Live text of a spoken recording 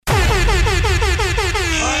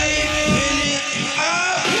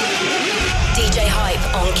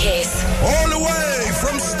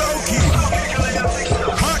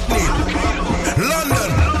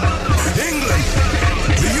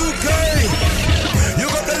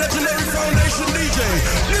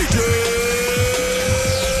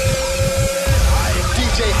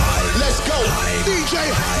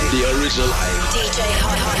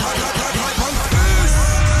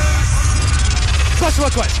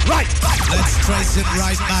Request. Right. Let's trace it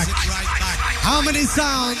right back. How many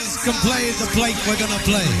sounds can play the plate we're gonna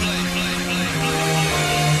play?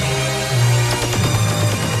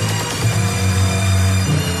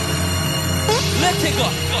 Let's take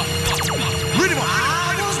off. Read it up.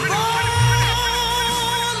 I was born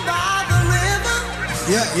by the river.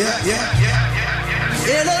 Yeah.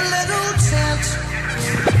 In a little tent.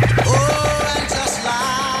 Oh, and just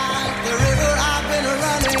like the river I've been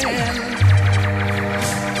running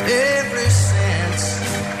ever since.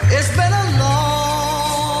 It's been a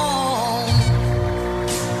long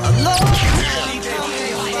time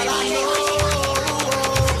coming, but I know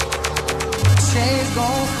change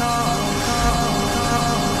gon' come.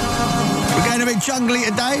 We're going a bit jungly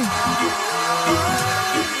today.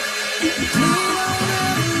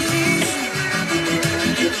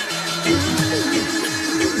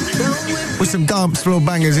 With some dance floor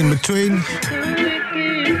bangers in between.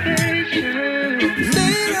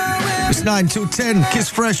 It's 9 till 10. Kiss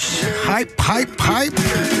Fresh. Hype.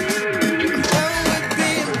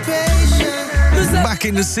 Back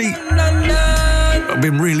in the seat. I've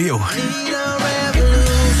been really ill.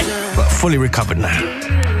 But fully recovered now.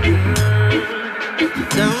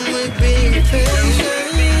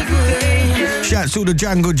 Shouts to the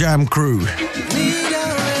Django Jam crew.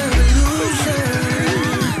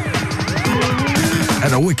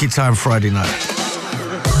 And a wicked time Friday night.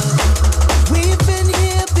 We've been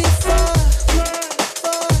here before.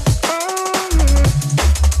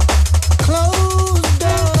 Closed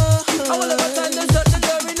door.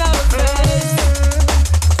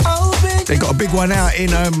 They got a big one out in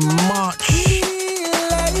March.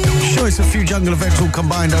 I'm sure it's a few jungle events all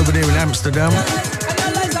combined over there in Amsterdam.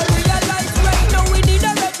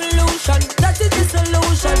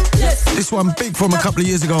 This one big from a couple of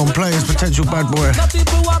years ago on Players, Potential Bad Boy,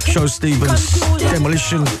 Show Stevens,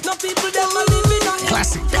 Demolition,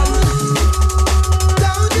 classic.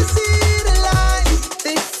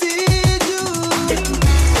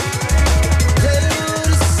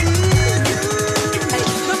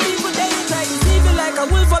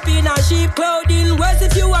 Sheep clothing, worse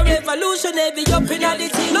if you are revolutionary up in the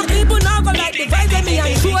team. No people now go like the vibe of me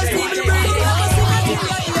and show us even breathe.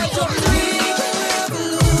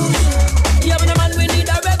 Yeah, but the man we need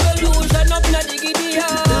a revolution up in the Gideon.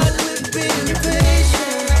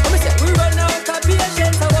 I'm say we run out of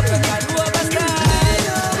patience, so what we can do overstand.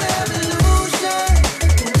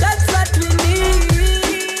 That's what we need.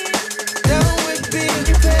 Down with being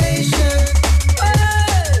patient.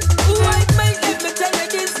 Who might make them tell you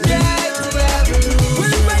this guy?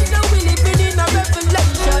 Well, right now we living in a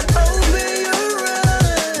revelation. Open your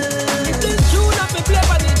eyes. This tune up and play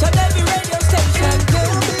on each and every radio station.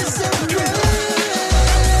 Don't be surprised.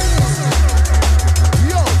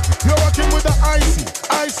 Yo, you're rocking with the icy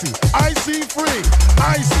free,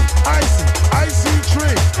 icy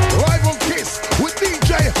tree. Live on Kiss with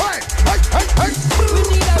DJ Hype. We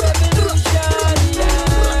need a revolution, yeah.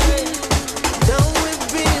 Down with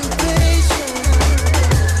being patient.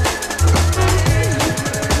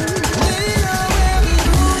 Need a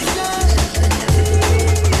revolution.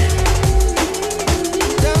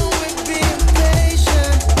 Down with being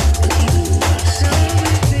patient.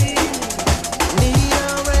 Need a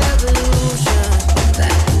revolution.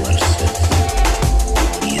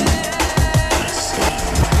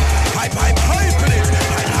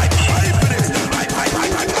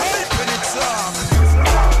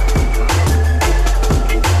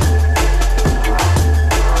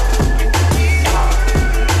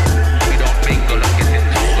 We don't mingle and get in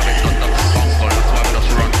jungle, it's not the bungle, that's why we just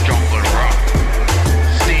run jungle rock.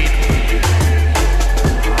 See?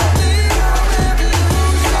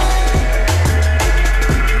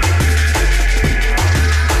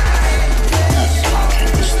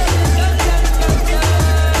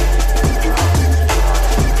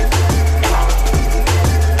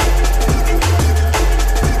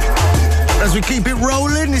 As we keep it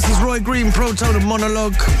rolling, this is Roy Green, Proton and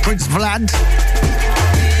Monologue, Prince Vlad.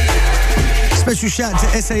 Special shout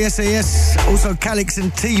to SAS, also Calix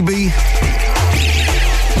and TB.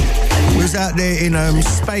 We was out there in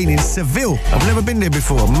Spain, in Seville. I've never been there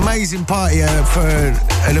before. Amazing party for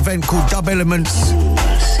an event called Dub Elements.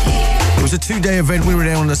 It was a 2-day event. We were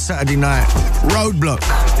there on a Saturday night. Roadblock.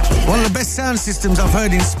 One of the best sound systems I've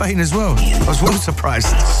heard in Spain as well. I was well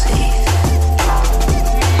surprised.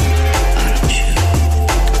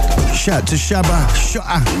 Shout to Shabba,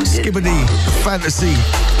 Shotta, Skibbity, Fantasy.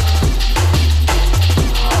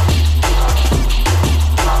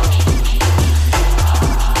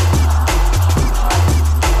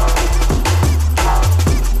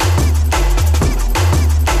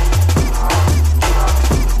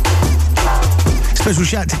 Special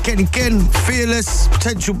shout to Kenny Ken, Fearless,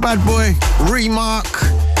 Potential Bad Boy, Remark,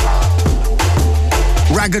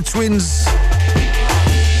 Ragga Twins.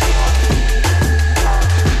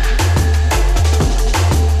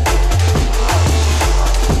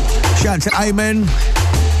 Shout out to Amen.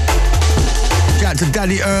 Shout out to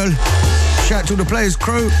Daddy Earl. Shout out to all the Players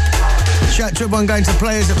crew. Shout out to everyone going to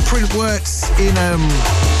Players at Printworks in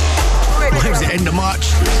what was it, end of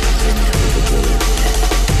March.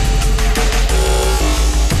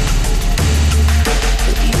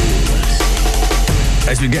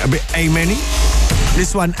 As we get a bit amen-y.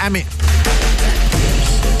 This one, Amit.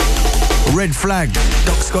 Red Flag,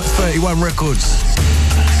 Doc Scott's 31 Records.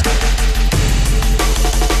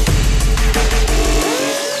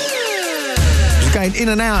 Just going in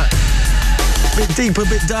and out. Bit deeper,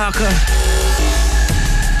 bit darker.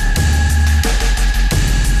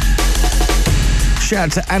 Shout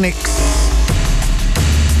out to Annex.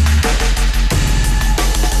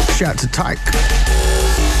 Shout out to Tyke.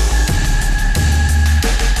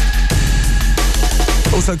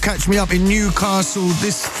 Also catch me up in Newcastle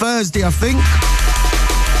this Thursday, I think.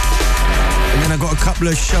 And then I got a couple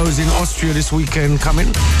of shows in Austria this weekend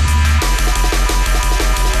coming.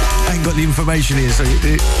 I ain't got the information here, so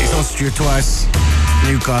it's Austria twice,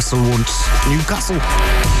 Newcastle once. Newcastle.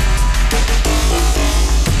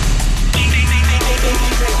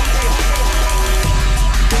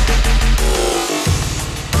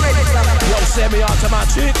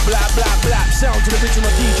 Semi-automatic, blah, blah, blah. Sound to the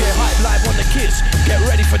original DJ Hype live on the Kiss. Get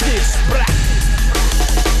ready for this, blah.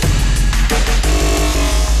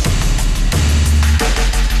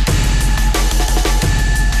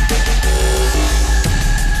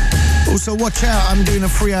 Also, watch out, I'm doing a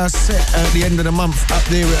 3-hour set at the end of the month up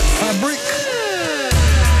there at Fabric.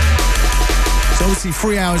 So obviously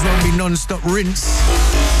 3 hours won't be non-stop rinse.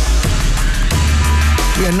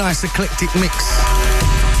 Be a nice eclectic mix.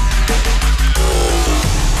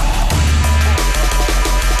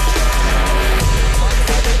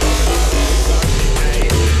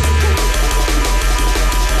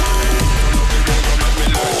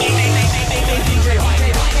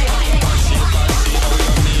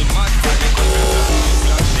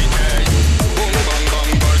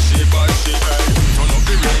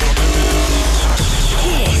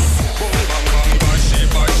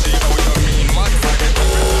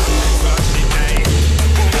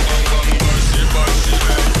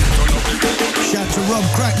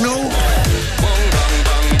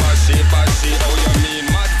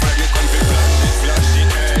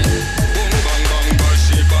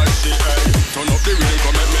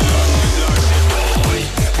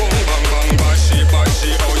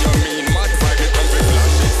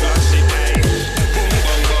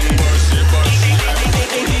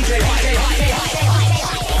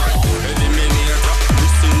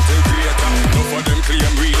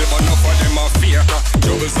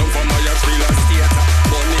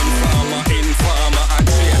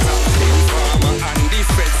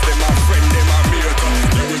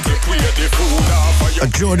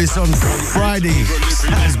 This on Friday.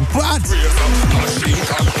 That's bad.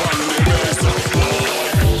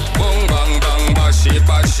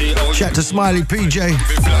 Shout to Smiley PJ.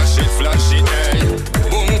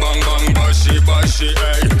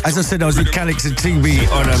 As I said, I was with Calix and TB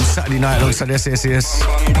on Saturday night alongside SSES.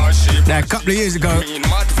 Now, a couple of years ago,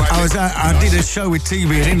 I did a show with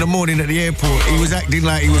TB, and in the morning at the airport, he was acting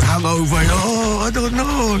like he was hungover. Oh, I don't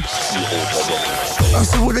know. I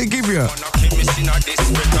said, what they give you?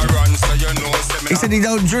 He said he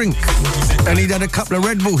don't drink, and he'd had a couple of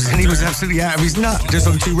Red Bulls, and he was absolutely out of his nut just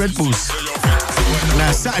on 2 Red Bulls.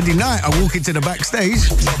 Now, Saturday night, I walk into the backstage,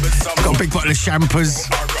 got a big bottle of champers.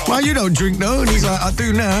 Well, you don't drink, though. And he's like, I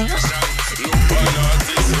do now.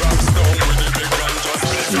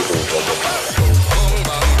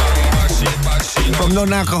 From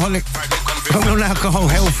non-alcohol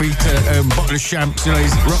healthy to bottle of champs, you know,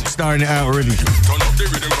 he's rock starring it out already.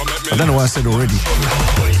 I don't know why I said already.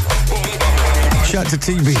 Shout out to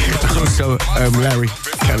TB, also Larry,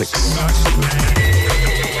 Calix.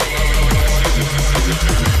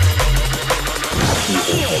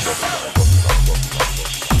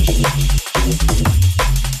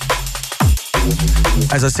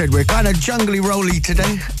 As I said, we're kind of jungly-rolly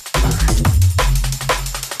today.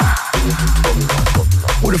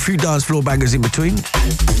 With a few dance floor bangers in between.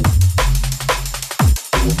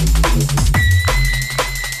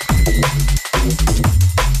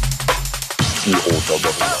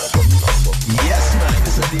 Yes, man,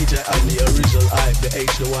 it's a DJ and the original hype, the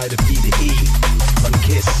H, the Y, the P, the E on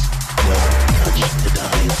Kiss. Yo, touch the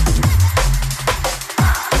dial.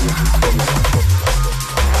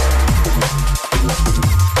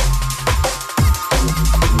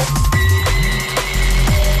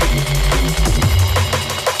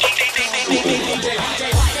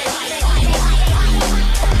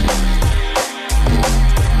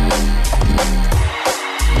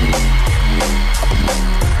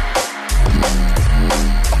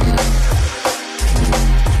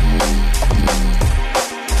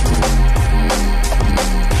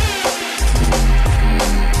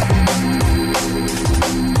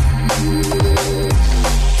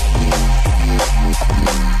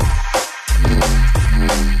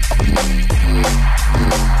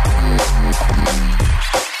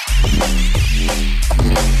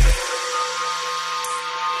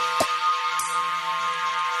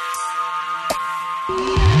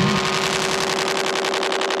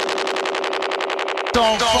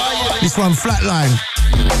 On fire. This one, Flatline.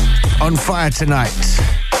 On fire tonight.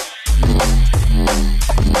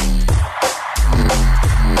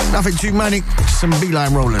 Nothing too manic, some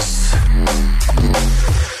beeline rollers.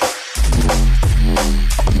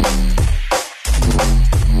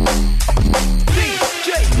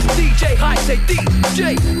 DJ Hype, say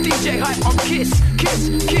DJ Hype on Kiss.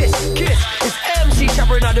 It's MC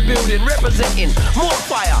Shabber in the building, representing more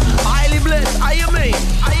fire. Highly blessed, I am me.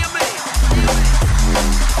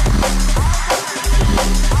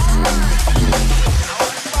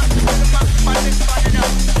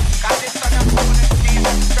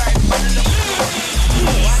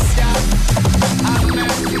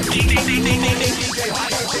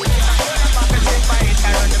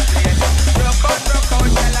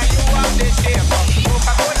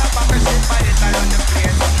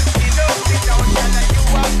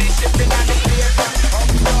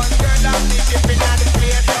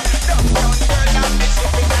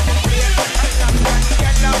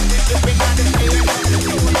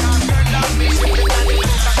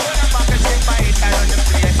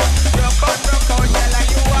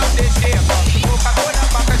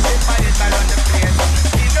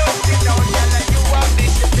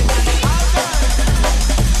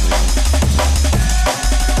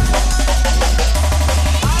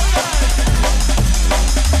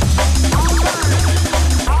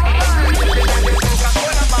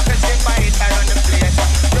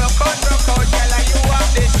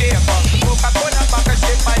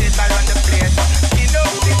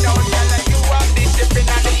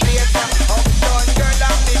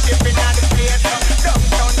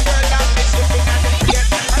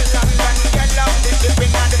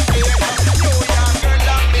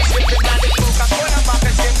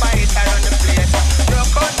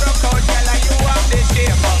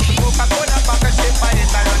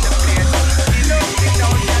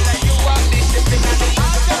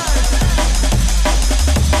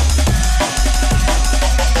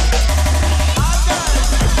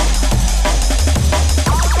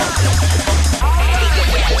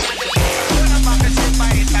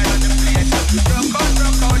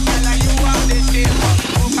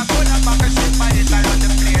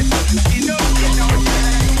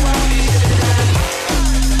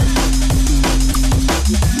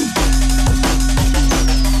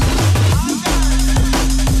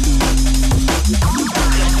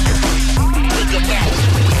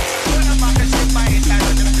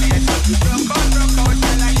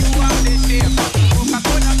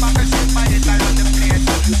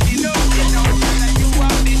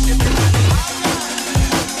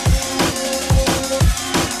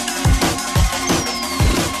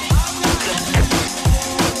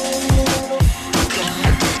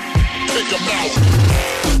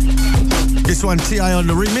 This one, T.I. on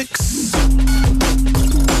the remix.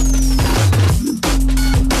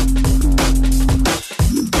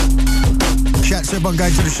 Shout to everyone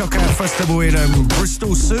going to the Shockout Festival in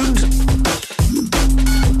Bristol soon.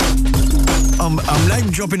 I'm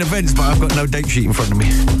name dropping events, but I've got no date sheet in front of me.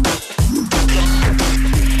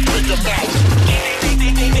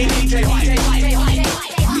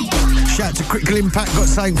 Shout to Critical Impact, got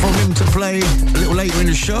something from him to play a little later in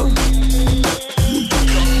the show.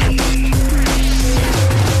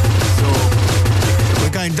 So, we're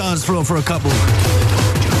going dance floor for a couple.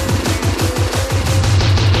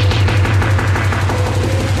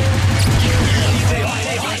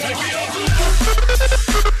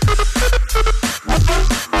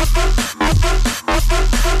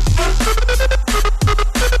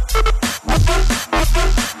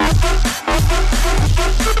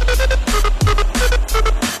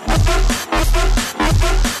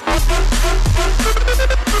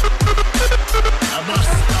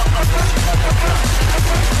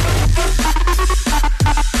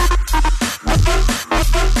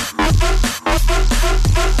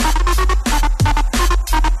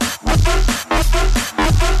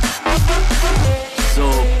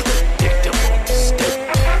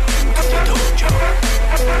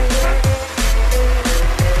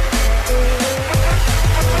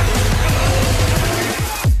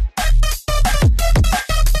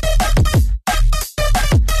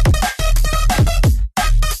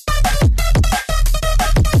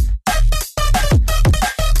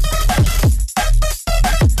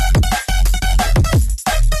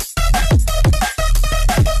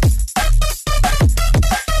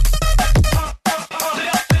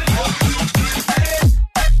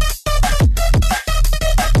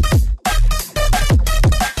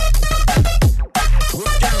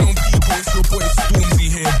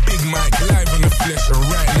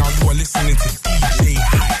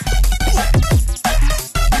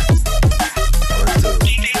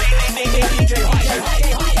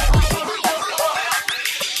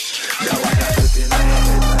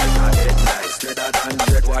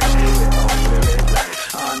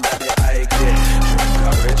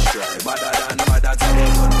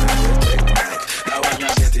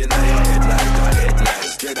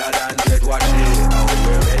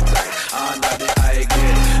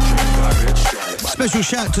 Special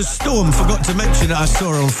shout to Storm. Forgot to mention that I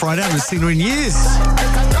saw her on Friday. I haven't seen her in years.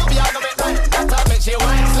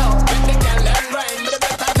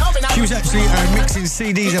 She was actually mixing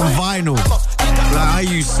CDs and vinyl. Like, I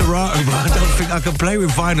use Serato, but I don't think I can play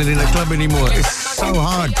with vinyl in a club anymore. It's so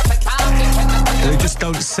hard. They just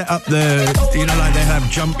don't set up the, you know, like they have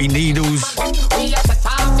jumpy needles.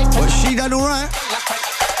 But she done all right.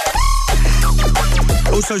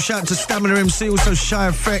 Also shout to Stamina MC, also Shy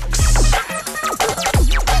Effects.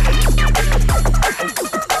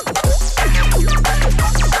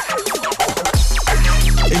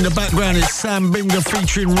 In the background is Sam Bimga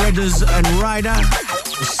featuring Redders and Ryder.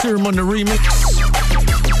 Serum on the remix.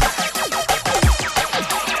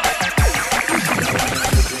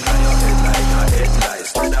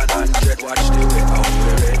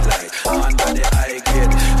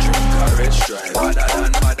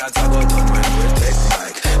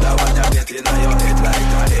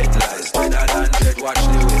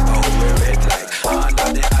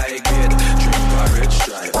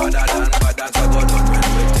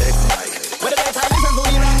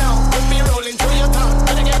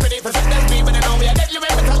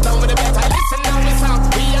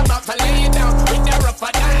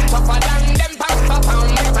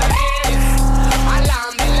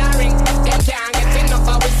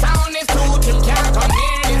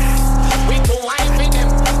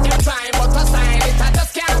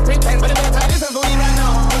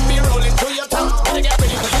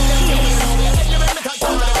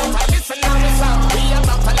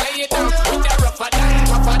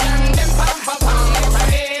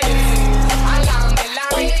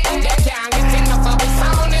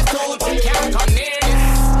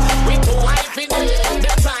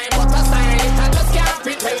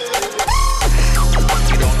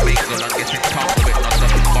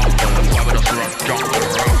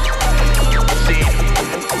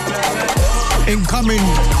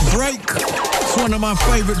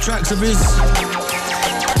 Favourite tracks of his.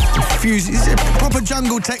 Fuse, it's a proper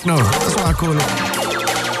jungle techno. That's what I call it.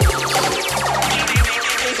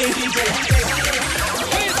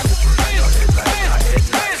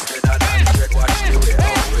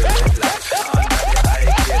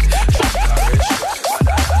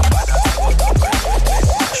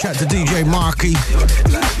 Shout to DJ Marky.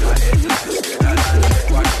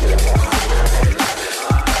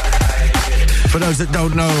 For those that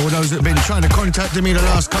don't know, or those that have been trying to contact me the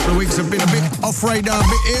last couple of weeks, have been a bit off radar, a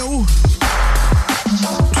bit ill.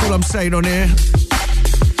 That's all I'm saying on here.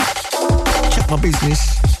 Check my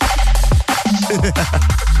business.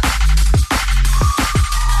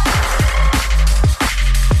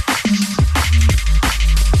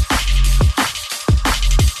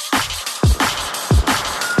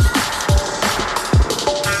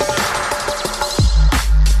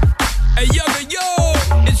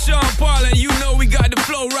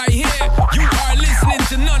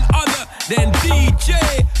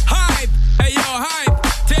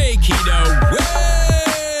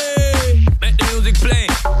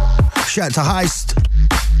 Shout to Heist.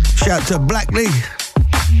 Shout to Blackley.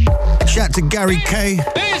 Shout to Gary K.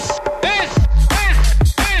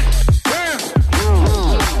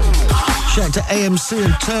 Shout to AMC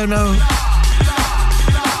and Turno.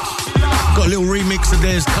 Got a little remix of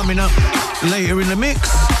theirs coming up later in the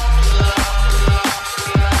mix.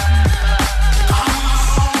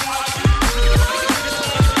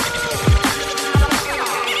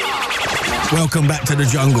 Welcome back to the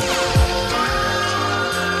jungle.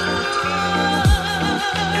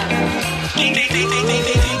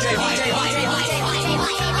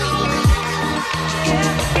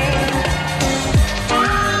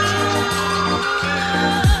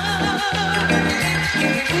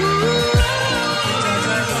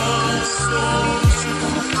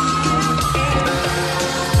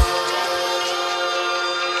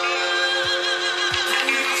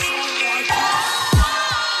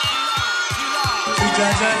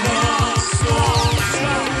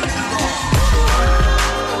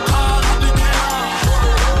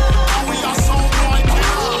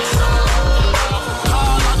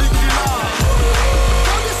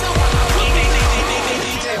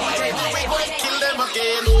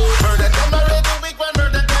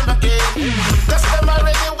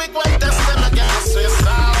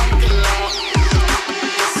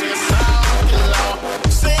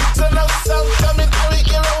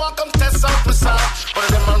 But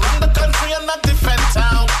them a run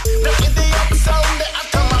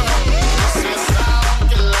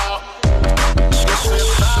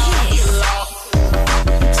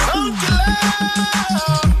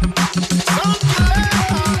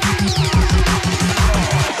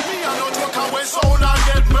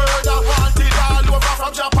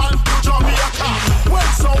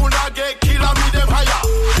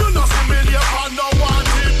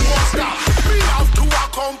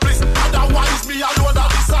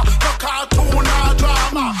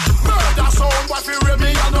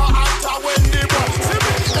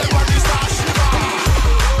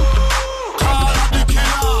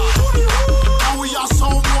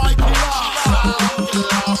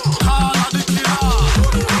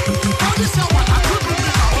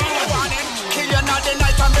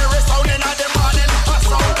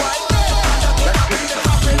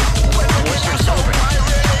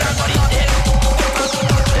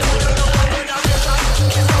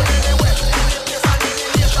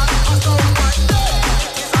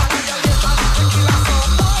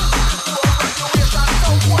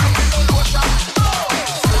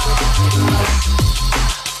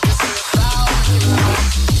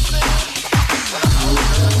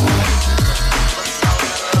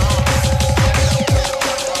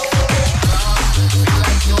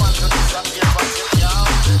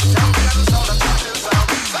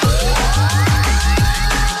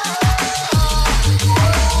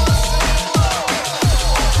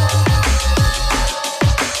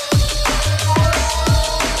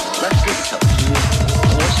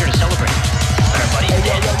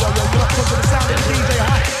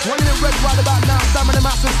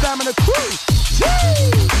time and the crew.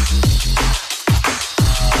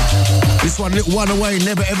 This one, Little One Away,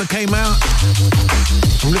 never ever came out.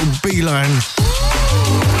 A little beeline.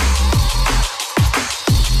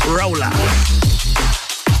 Roller.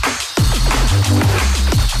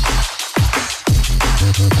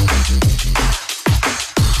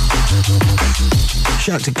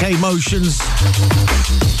 Shout to K Motions.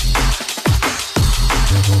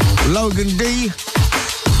 Logan D.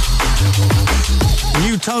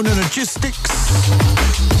 New Tone and Logistics.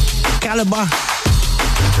 Caliber.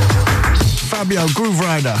 Fabio, Groove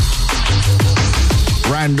Rider.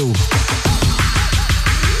 Randall.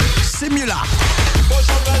 Simula.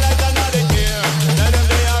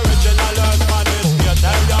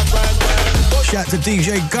 Shout to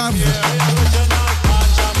DJ Gov.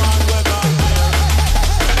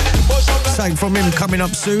 Same from him coming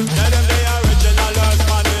up soon.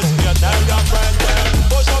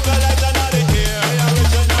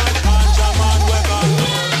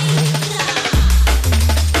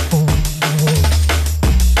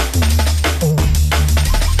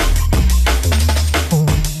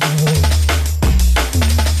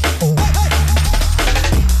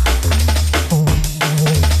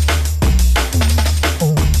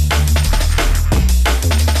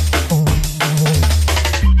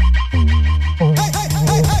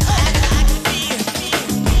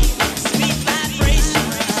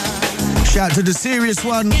 Shout to the serious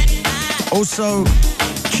one. Also,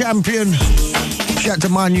 Champion. Shout to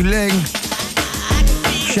Manu Leng.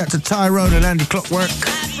 Shout to Tyrone and Andy Clockwork.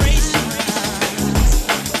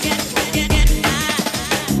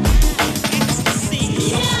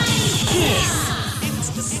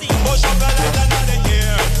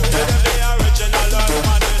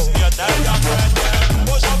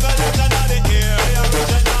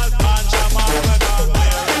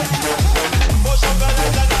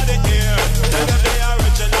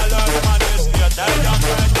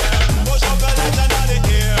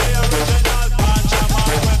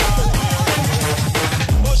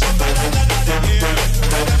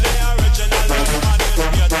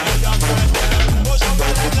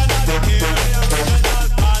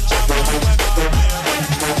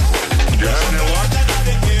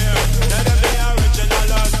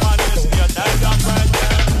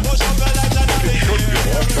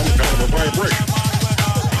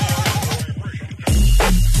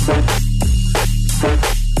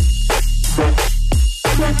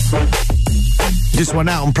 This one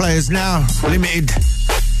out on Players Now, Limited,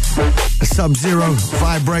 Sub-Zero,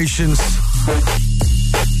 Vibrations.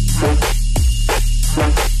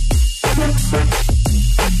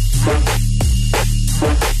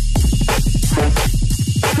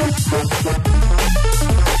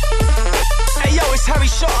 Hey yo, it's Harry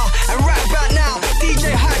Shotter, and right about now,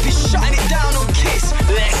 DJ Hype is shutting it down on Kiss.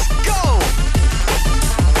 Let's go!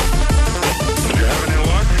 Did you have any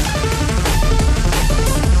luck?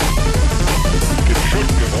 It should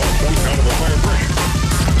give off some kind of a vibration.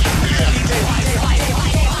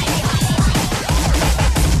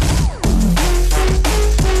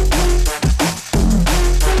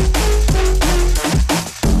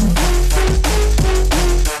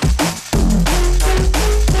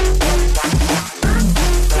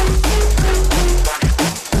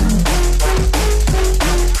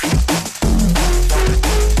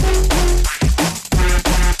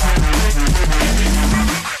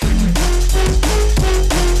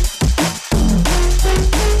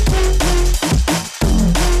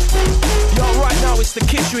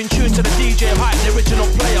 In tune to the DJ Hype, the original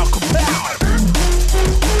player. Kapow!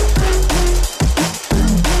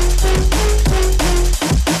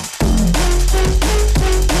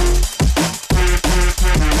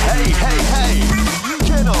 Hey, hey, hey!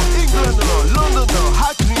 UKの、イングランドの、ロンドンの、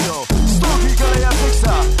ハクニーの、ストーキーからやってきた、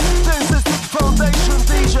伝説的ファンデーション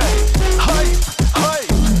DJ、ハイプ、ハイ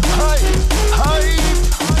プ、ハイプ、ハイプ。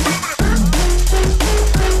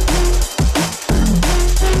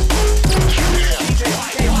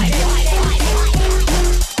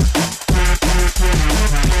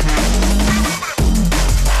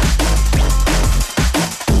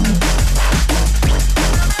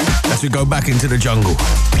As we go back into the jungle.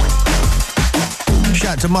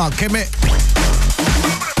 Shout to Mark Kimmett.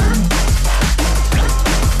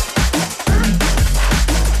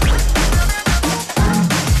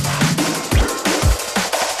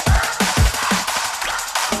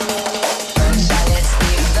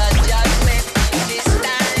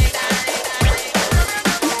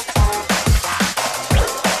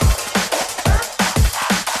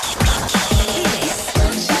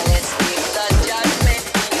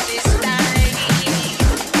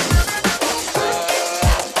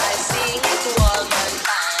 I see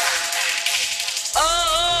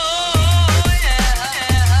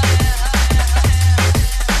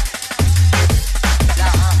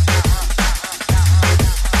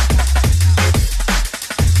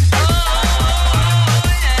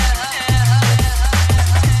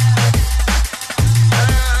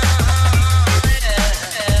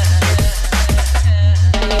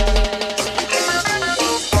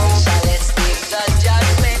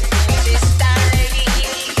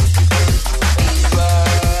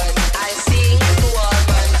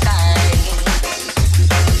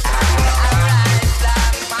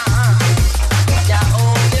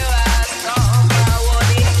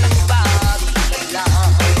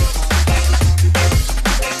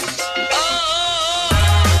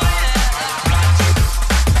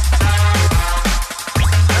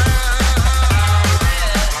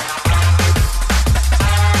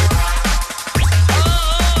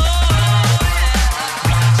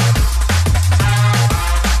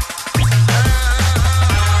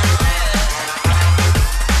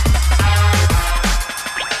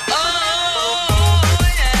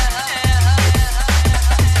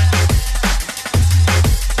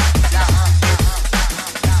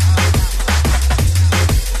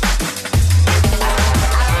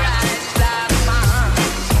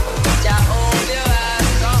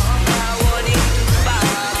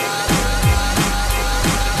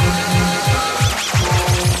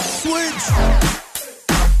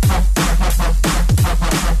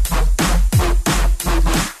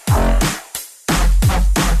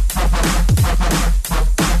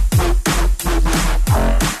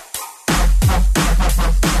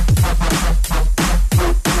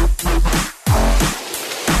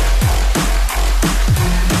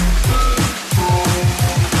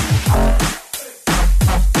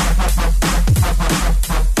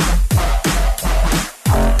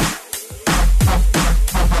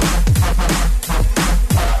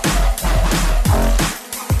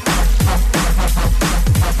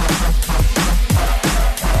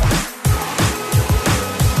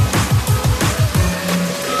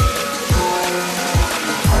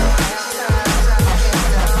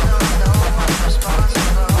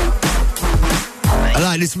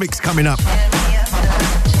this mix coming up.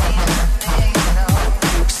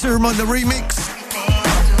 Serum on the remix.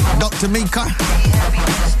 Dr. Mika.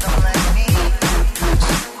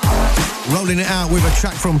 Rolling it out with a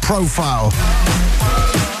track from Profile.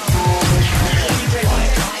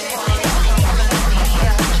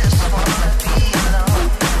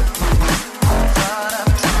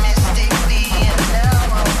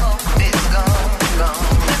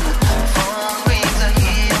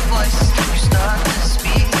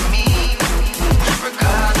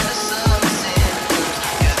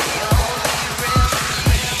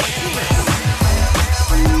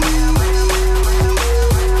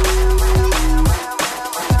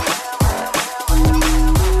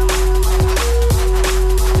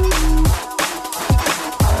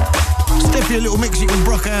 A little mix you can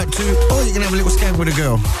rock out to, or you can have a little skank with a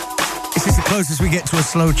girl. This is the closest we get to a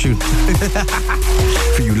slow tune.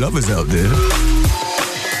 For you lovers out there.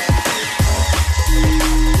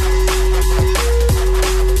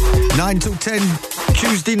 Nine till 10,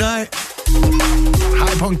 Tuesday night.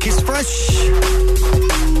 Hype on Kiss Fresh.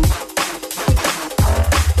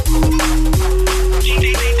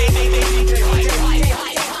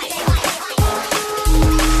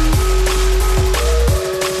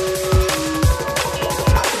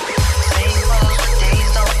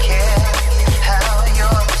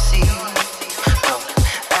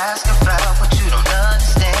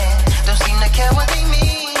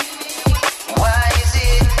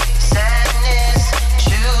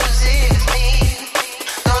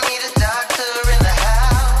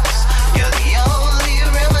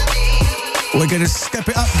 We're going to step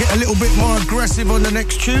it up, get a little bit more aggressive on the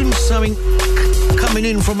next tune. Something coming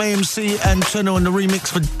in from AMC and Turner on the remix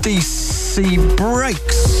for DC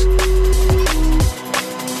Breaks.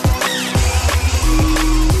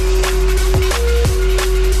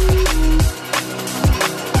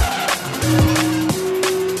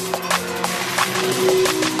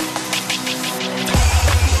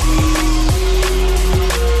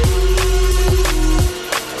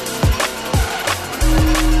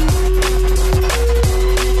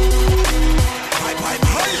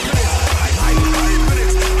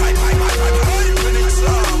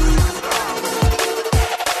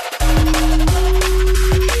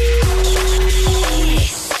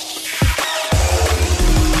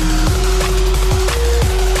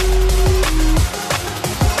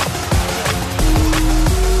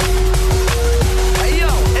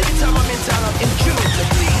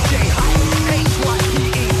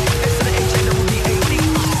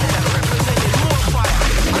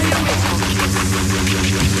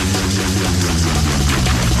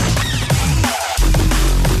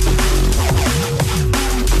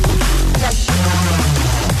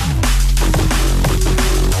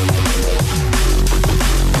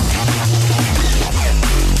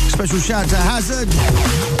 Special shout to Hazard.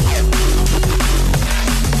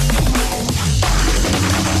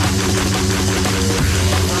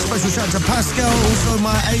 Special shout to Pascal, also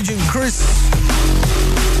my agent Chris.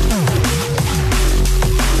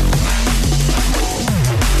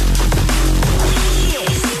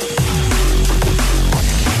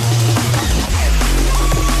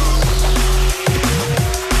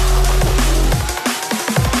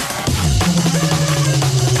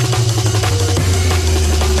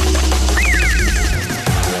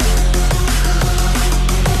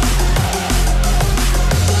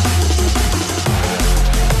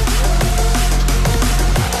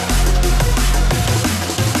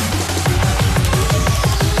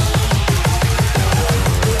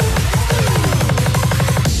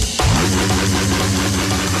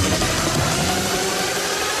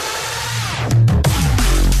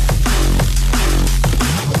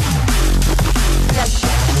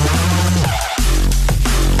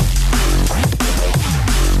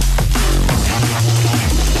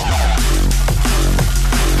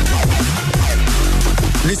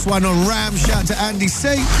 This one on Ram, shout to Andy C.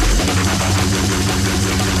 And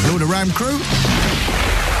all the Ram crew.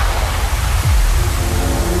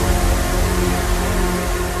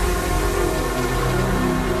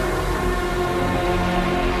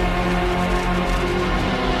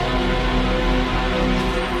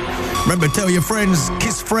 Remember, tell your friends,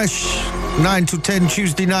 Kiss Fresh, 9 to 10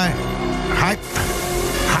 Tuesday night. Hype,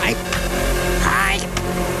 hype, hype.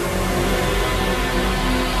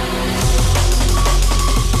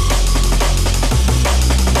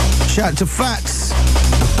 Shout to Fats.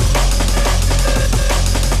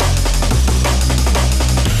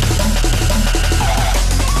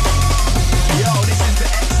 Yo, this is the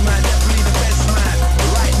X-Man, definitely the best man.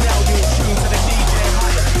 Right now, you're in tune to the DJ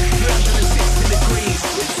Hype. 360 degrees,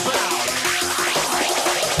 it's loud.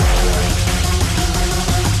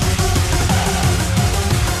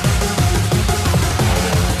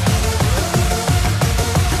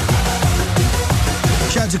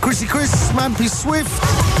 Mampy Swift.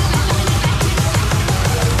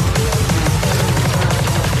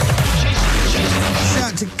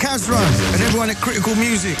 Shout out to Kazra and everyone at Critical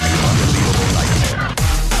Music.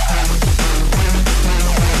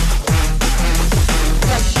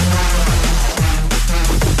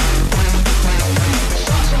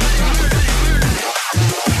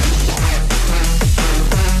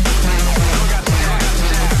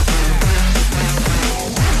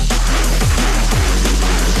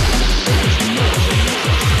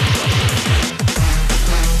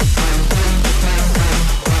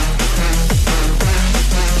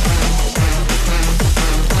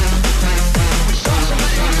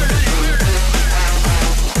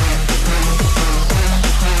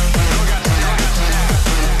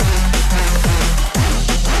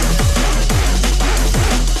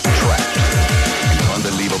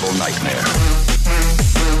 Unbelievable Nightmare.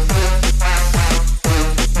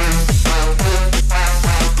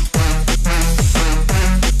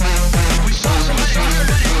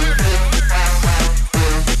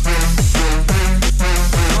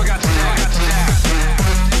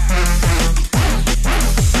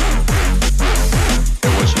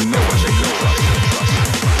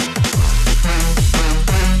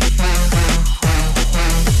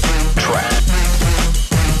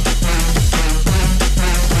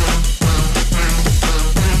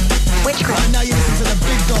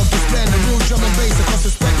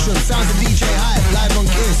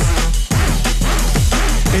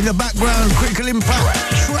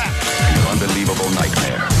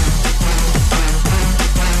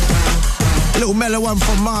 One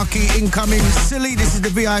from Marky incoming. Silly, this is the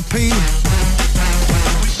VIP.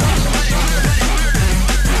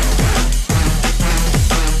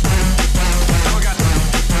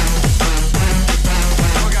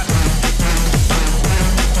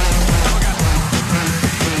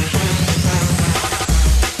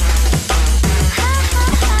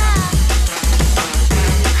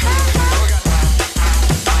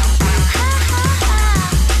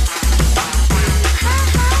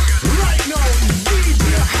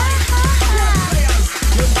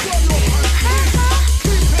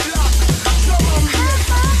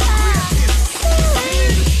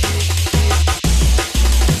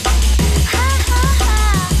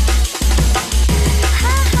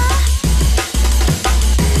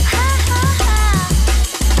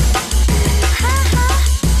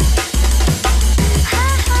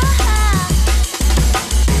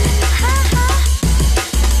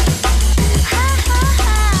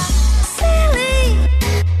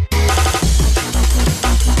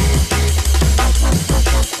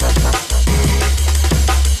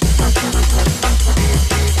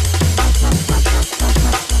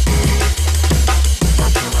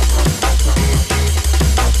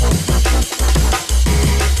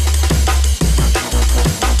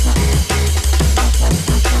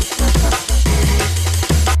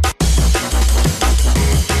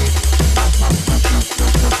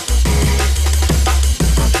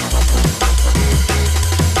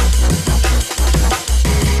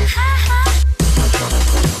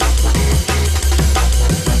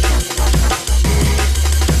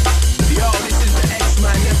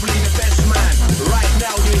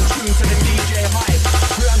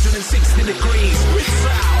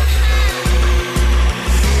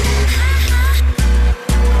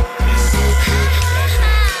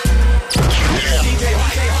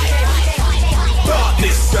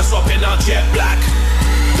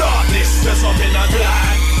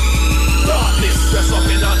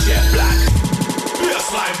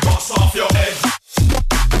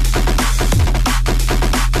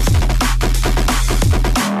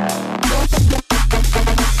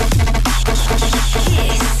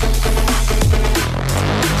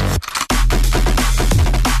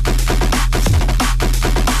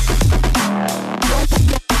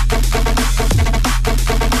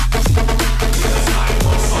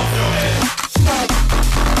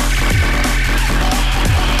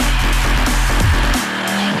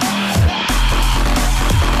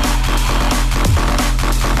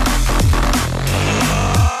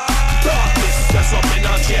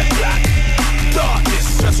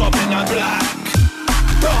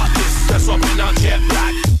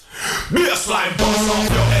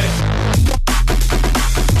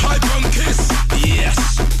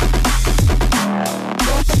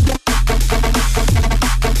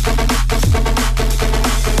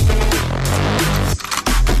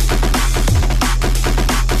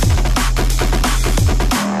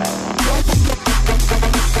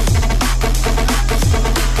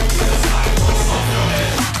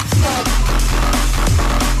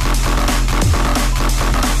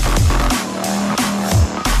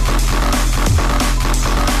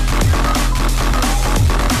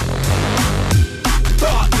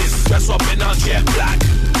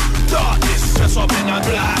 dress up in a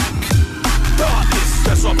black. Darkness,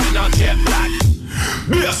 dress up in a jet black.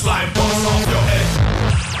 Bassline bounce off your head.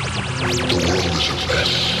 The world is a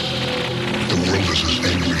mess. The world is as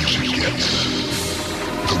angry as it gets.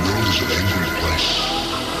 The world is an angry place.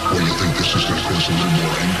 Well, you think this is going to cause a little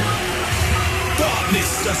more anger? Darkness,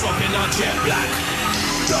 dress up in a jet black.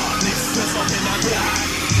 Darkness, dress up in a black.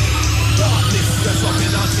 Darkness, dress up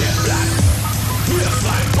in a jet black.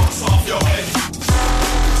 Bassline bounce off your head.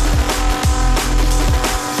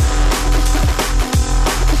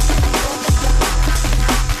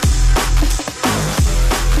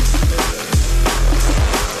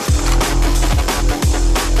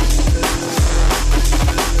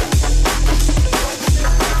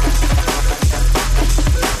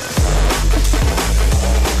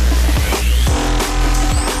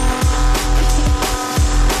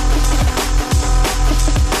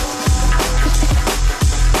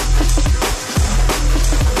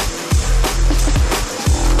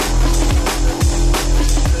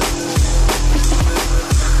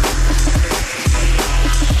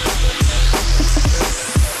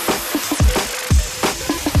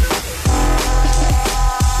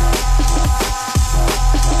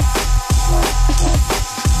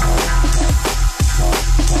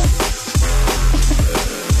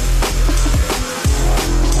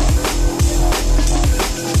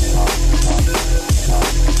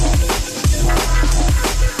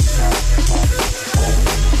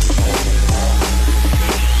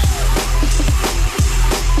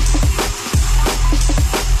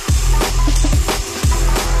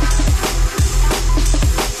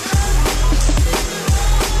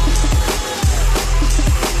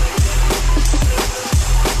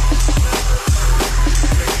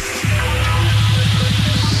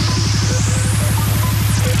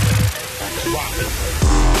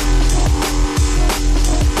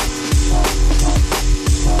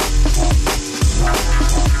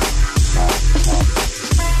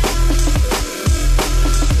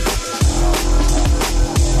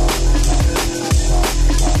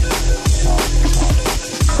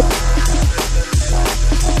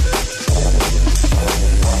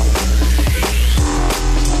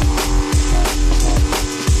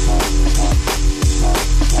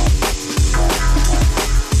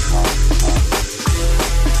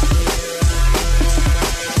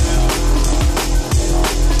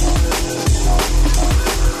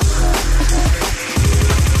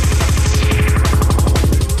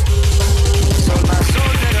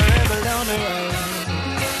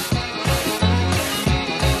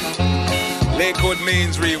 Lakewood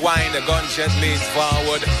means rewind, the gunshot means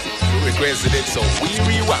forward. You requested it, so we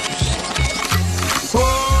rewind.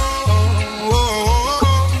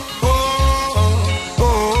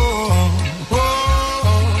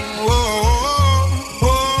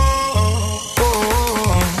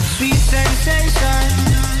 Sweet sensation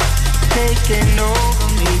taking over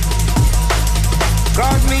me,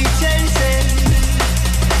 got me chasing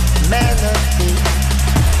melody,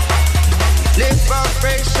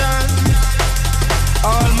 liberation,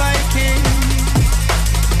 all my king,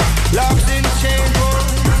 locked in chain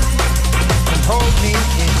and hold me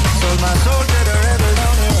in, sold my soul to the rebel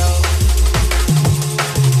down the road.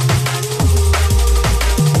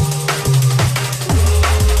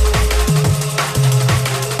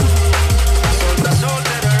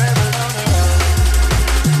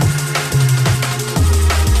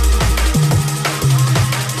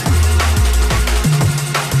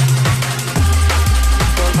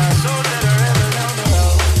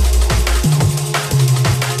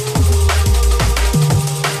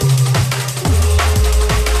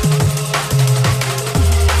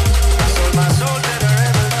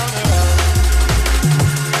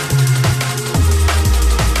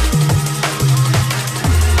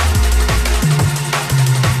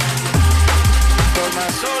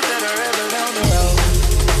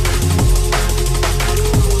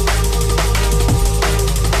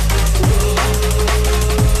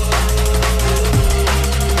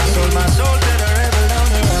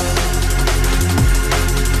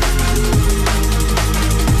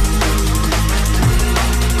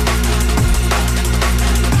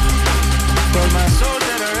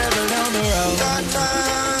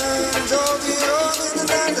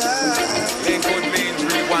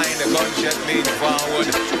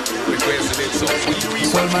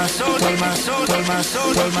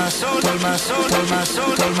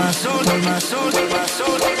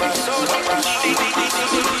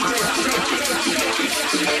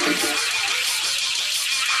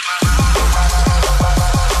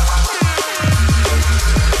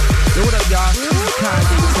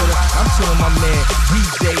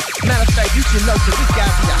 Matter of fact, you should know, cause this guy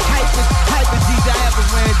be the hypest DJ I ever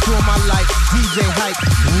ran to my life, DJ Hype.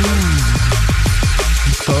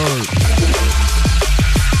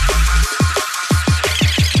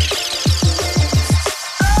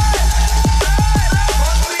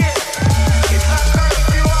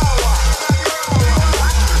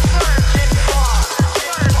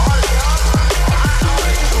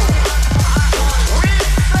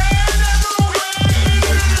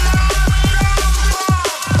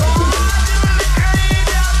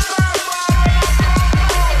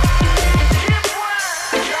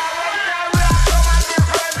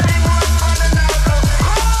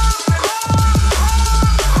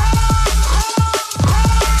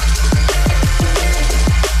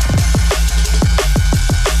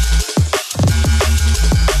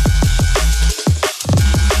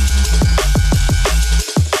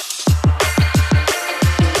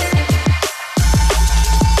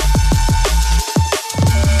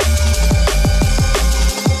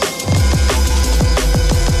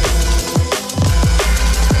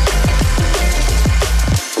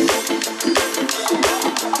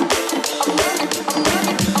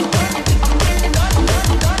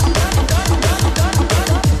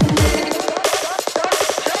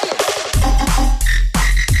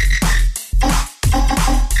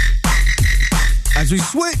 We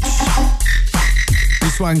switch.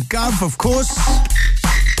 This one, Gov, of course.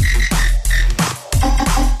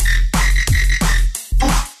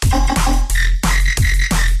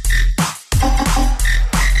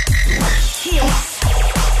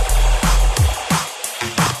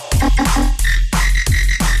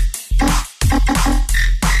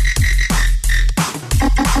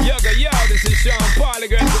 Yo, this is Sean Paul, the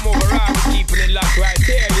girl from over around, keeping it locked right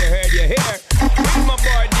there. You heard, you hear. With my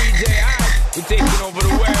boy DJ Hype. We're taking over the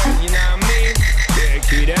world, you know what I mean?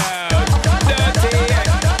 Check it out.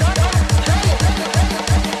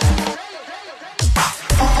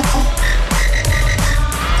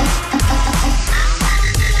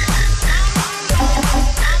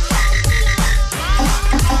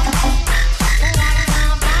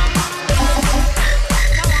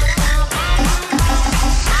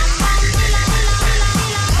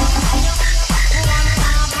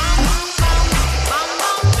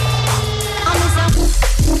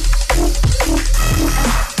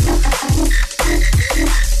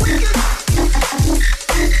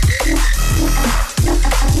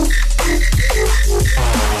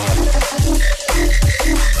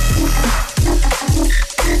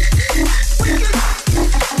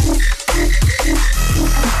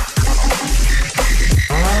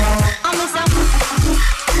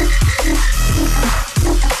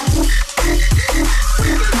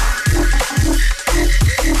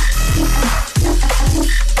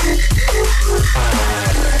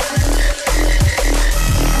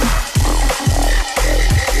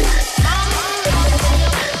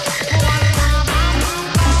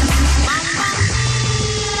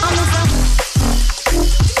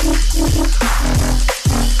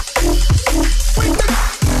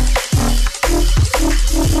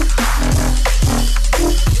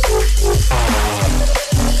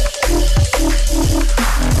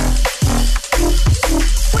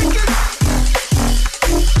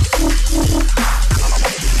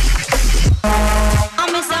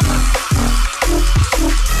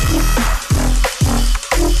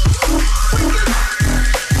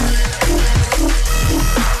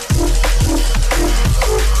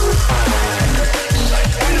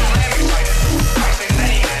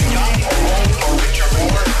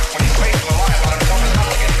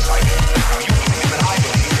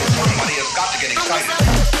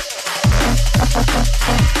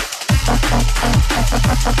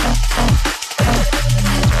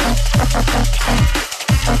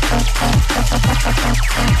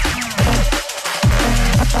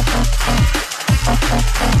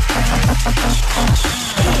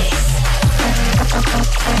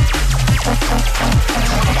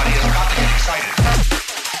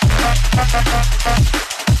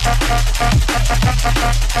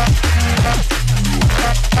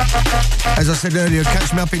 As I said earlier,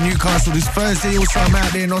 catch me up in Newcastle this Thursday. Also, I'm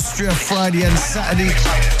out there in Austria Friday and Saturday.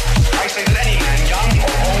 I say that any man, young or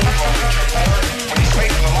old or rich or poor, when he's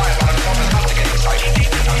facing the lion on himself, has got to get excited.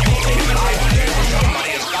 Now, you and I believe that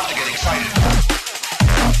somebody has got to get excited.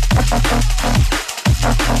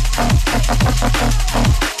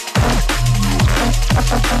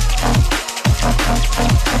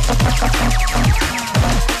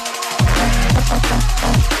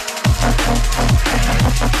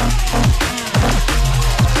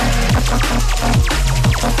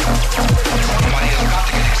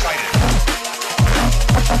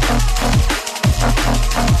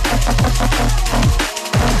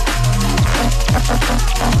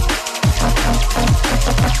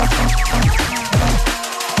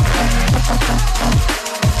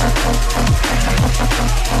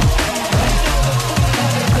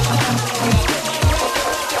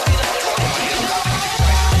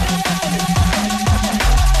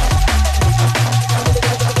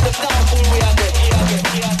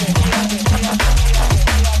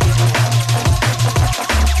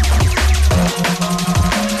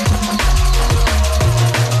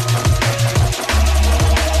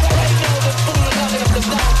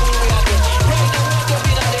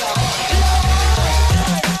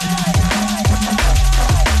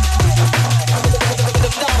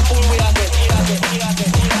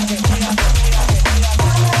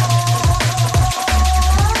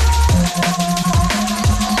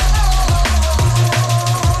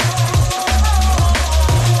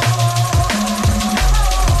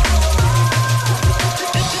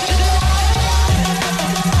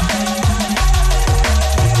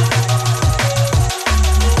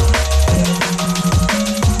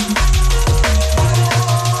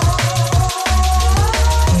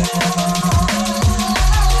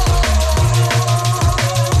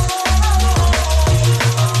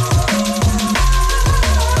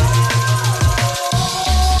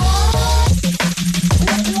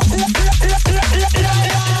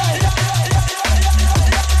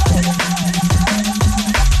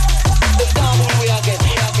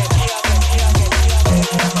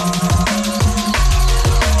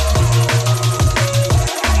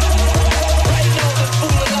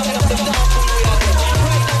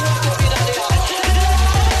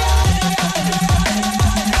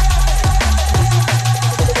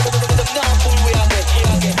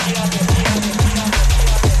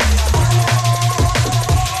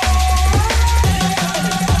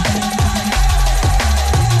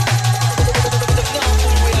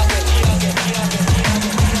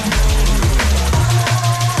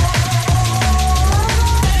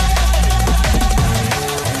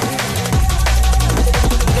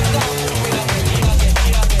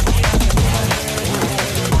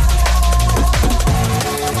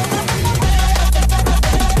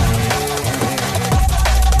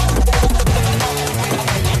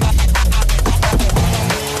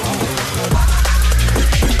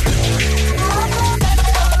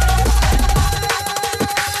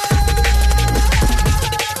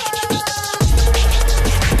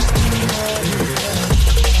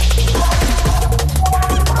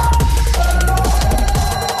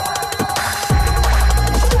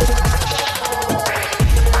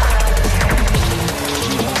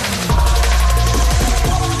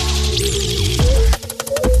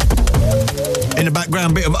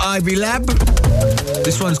 background bit of Ivy Lab.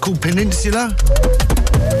 This one's called Peninsula.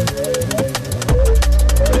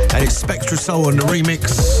 And it's Spectra Soul on the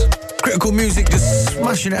remix. Critical Music just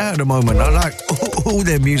smashing it out at the moment. I like all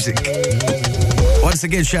their music. Once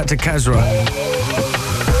again, shout out to Kazra.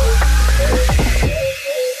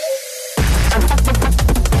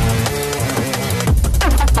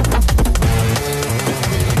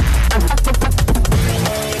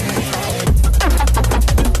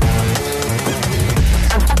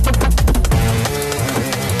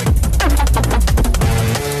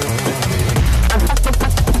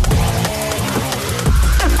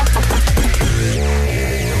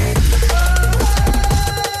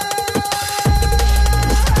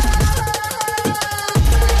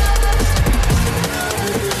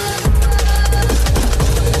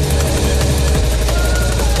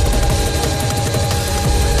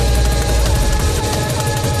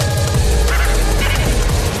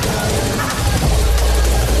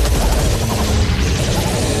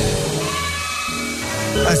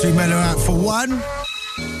 As we mellow out for one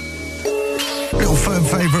little firm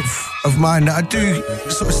favourite of mine that I do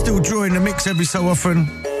sort of still draw in the mix every so often.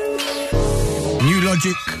 New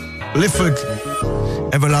Logic, Lifford,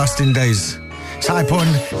 Everlasting Days. It's hype on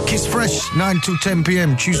Kiss Fresh, 9 till 10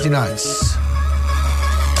 p.m. Tuesday nights.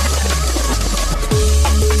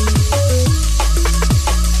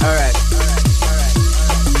 All right.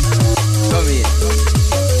 Come here.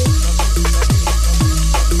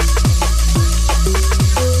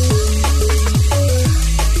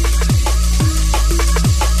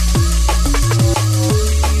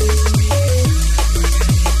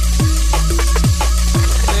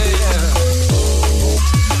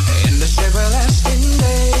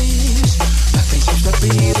 Be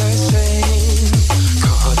the same.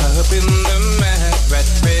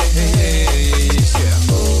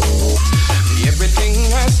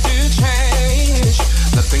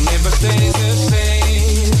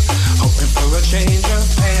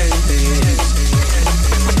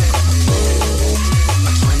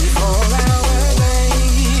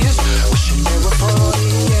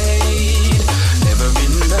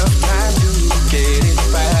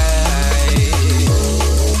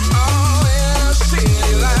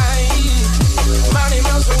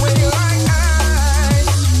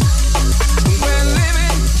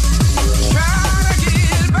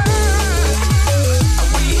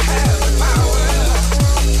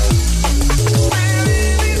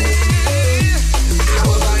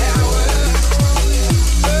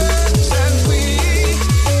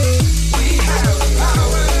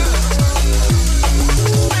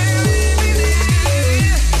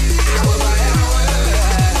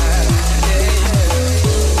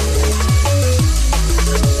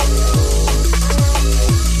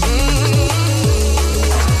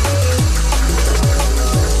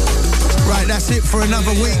 that's it for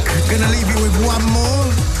another week. Gonna leave you with one more.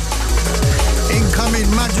 Incoming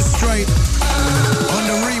Magistrate on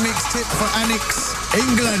the remix tip for Annex,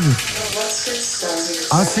 England.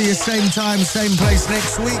 I'll see you same time, same place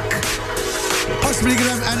next week. Possibly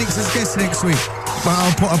gonna have Annex as guest next week, but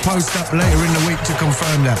I'll put a post up later in the week to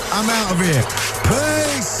confirm that. I'm out of here.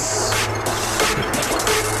 Peace!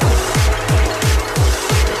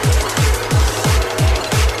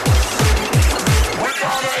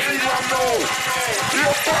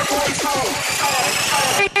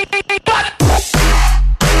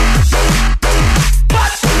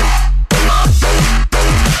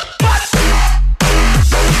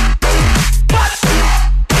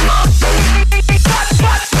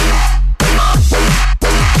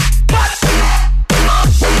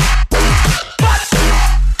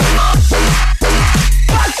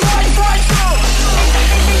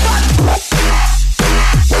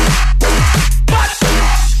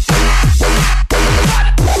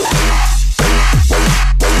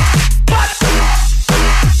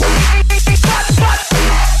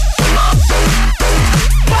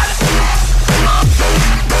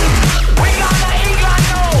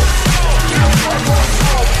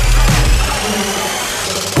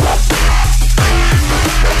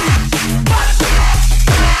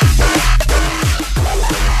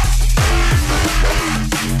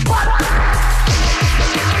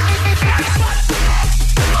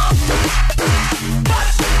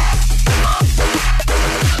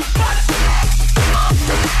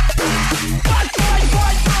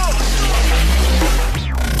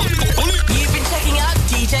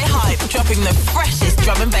 dropping the freshest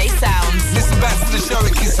drum and bass sounds. Listen back to the show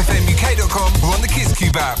at KissFMUK.com or on the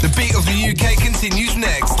KissCube app. The beat of the UK continues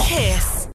next. Kiss.